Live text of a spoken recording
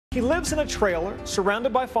He lives in a trailer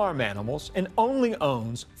surrounded by farm animals and only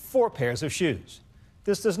owns 4 pairs of shoes.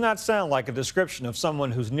 This does not sound like a description of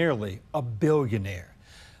someone who's nearly a billionaire.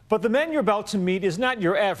 But the man you're about to meet is not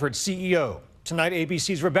your average CEO. Tonight,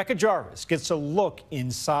 ABC's Rebecca Jarvis gets a look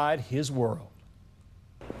inside his world.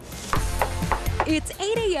 It's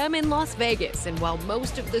 8 a.m. in Las Vegas, and while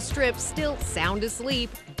most of the Strip still sound asleep,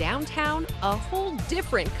 downtown, a whole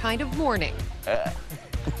different kind of morning.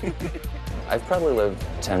 I've probably lived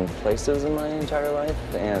 10 places in my entire life,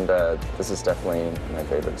 and this is definitely my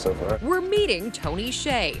favorite so far. We're meeting Tony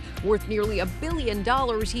Hsieh. Worth nearly $1 billion,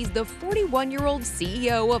 he's the 41-year-old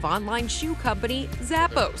CEO of online shoe company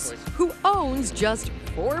Zappos, who owns just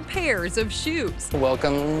 4 pairs of shoes.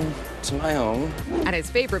 Welcome to my home. And his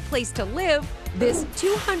favorite place to live, this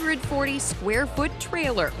 240-square-foot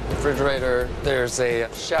trailer. Refrigerator, there's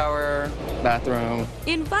a shower, bathroom.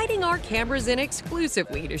 Inviting our cameras in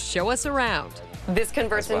exclusively to show us around. This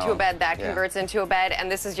converts into a bed, that converts into a bed, and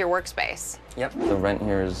this is your workspace. Yep. The rent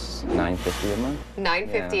here is $950 a month.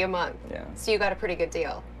 $950 a month. Yeah. So you got a pretty good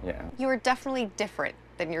deal. Yeah. You are definitely different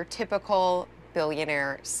than your typical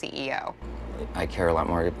billionaire CEO. I care a lot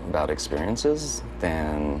more about experiences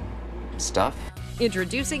than stuff.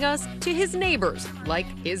 Introducing us to his neighbors, like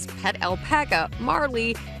his pet alpaca,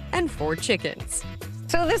 Marley, and 4 chickens.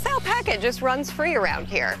 So this alpaca just runs free around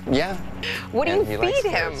here. Yeah. What do you feed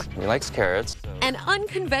him? He likes carrots. An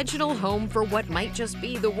unconventional home for what might just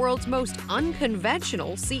be the world's most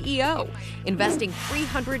unconventional CEO, investing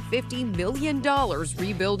 $350 million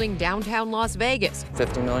rebuilding downtown Las Vegas.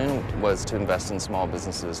 $50 million was to invest in small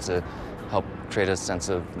businesses to help create a sense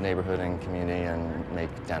of neighborhood and community and make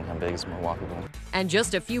downtown Vegas more walkable. And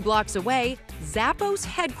just a few blocks away, Zappos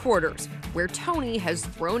headquarters, where Tony has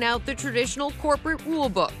thrown out the traditional corporate rule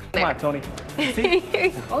book. Come on, Tony.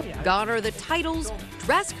 Gone are the titles,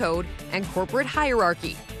 dress code, and corporate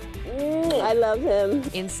hierarchy. I love him.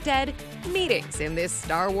 Instead, meetings in this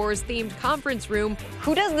Star Wars-themed conference room.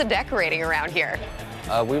 Who does the decorating around here?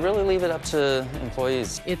 We really leave it up to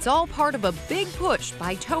employees. It's all part of a big push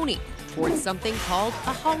by Tony towards something called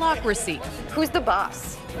a holacracy. Who's the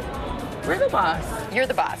boss? We're the boss. You're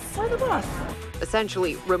the boss. We're the boss.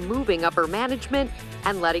 Essentially removing upper management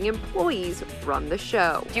and letting employees run the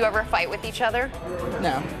show. Do you ever fight with each other?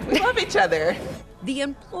 No, we love each other. The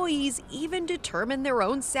employees even determine their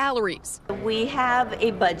own salaries. We have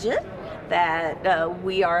a budget that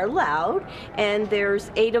we are allowed, and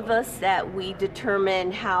there's 8 of us that we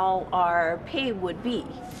determine how our pay would be.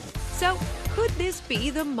 So, could this be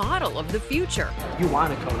the model of the future? You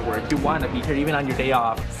want to come to work. You want to be here even on your day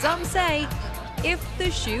off. Some say, if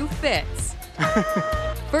the shoe fits.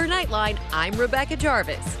 For Nightline, I'm Rebecca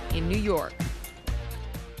Jarvis in New York.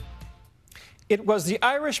 It was the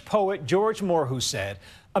Irish poet George Moore who said,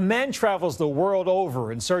 "A man travels the world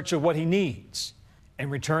over in search of what he needs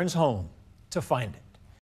and returns home to find it."